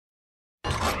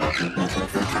No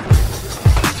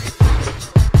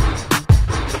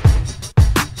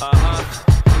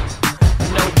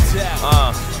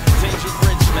doubt. Danger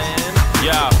Rich, man.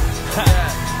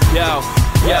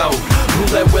 Yo, who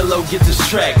let Willow get this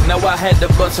track? Now I had to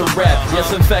bust a rap.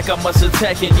 Yes, in fact, I must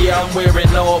attack it. Yeah, I'm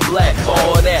wearing all black.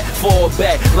 All that, fall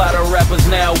back. Lot of rappers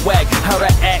now whack. How to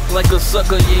act like a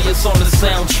sucker, yeah, it's on the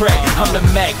soundtrack. I'm the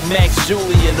Max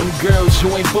Julian. Them girls, you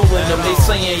ain't fooling them. They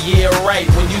saying, yeah, right.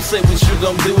 When you say what you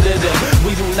gon' do to them,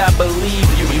 we do not believe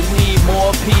you. You need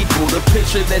more people. The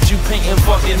picture that you painting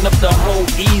fucking up the whole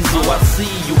easel. I see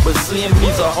you, but seeing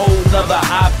me's a whole nother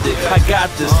optic. I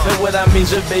got this. And what I mean,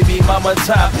 your baby mama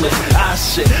topless.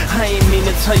 Shit, I ain't mean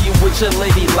to tell you what your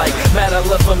lady like. Mad I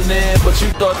left from there, but you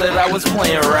thought that I was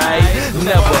playing, right?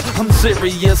 Never, I'm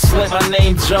serious like my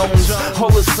name Jones.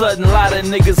 All of a sudden, a lot of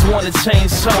niggas wanna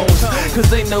change tones, cause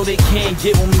they know they can't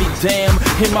get with me, damn.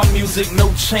 Hear my music,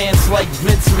 no chance, like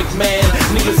Vince McMahon.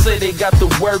 Niggas say they got the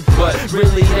work, but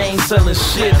really they ain't selling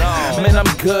shit. Man,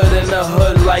 I'm good in the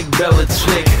hood like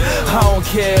Belichick. I don't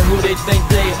care who they think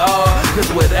they are, cause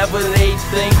whatever they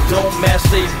think don't match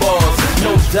they balls.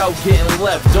 No doubt getting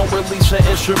left, don't release your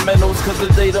instrumentals, cause the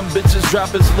day them bitches drop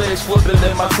his legs flipping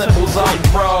in my temples, I'm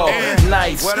raw,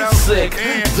 nice, sick,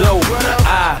 dope.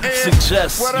 I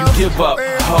suggest you give up,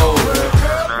 ho.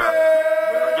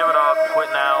 Give it up, quit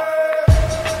now.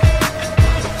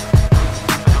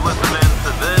 If you're listening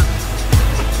to this,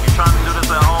 you're trying to do this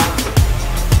at home,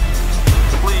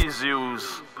 please use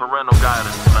parental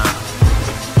guidance, man.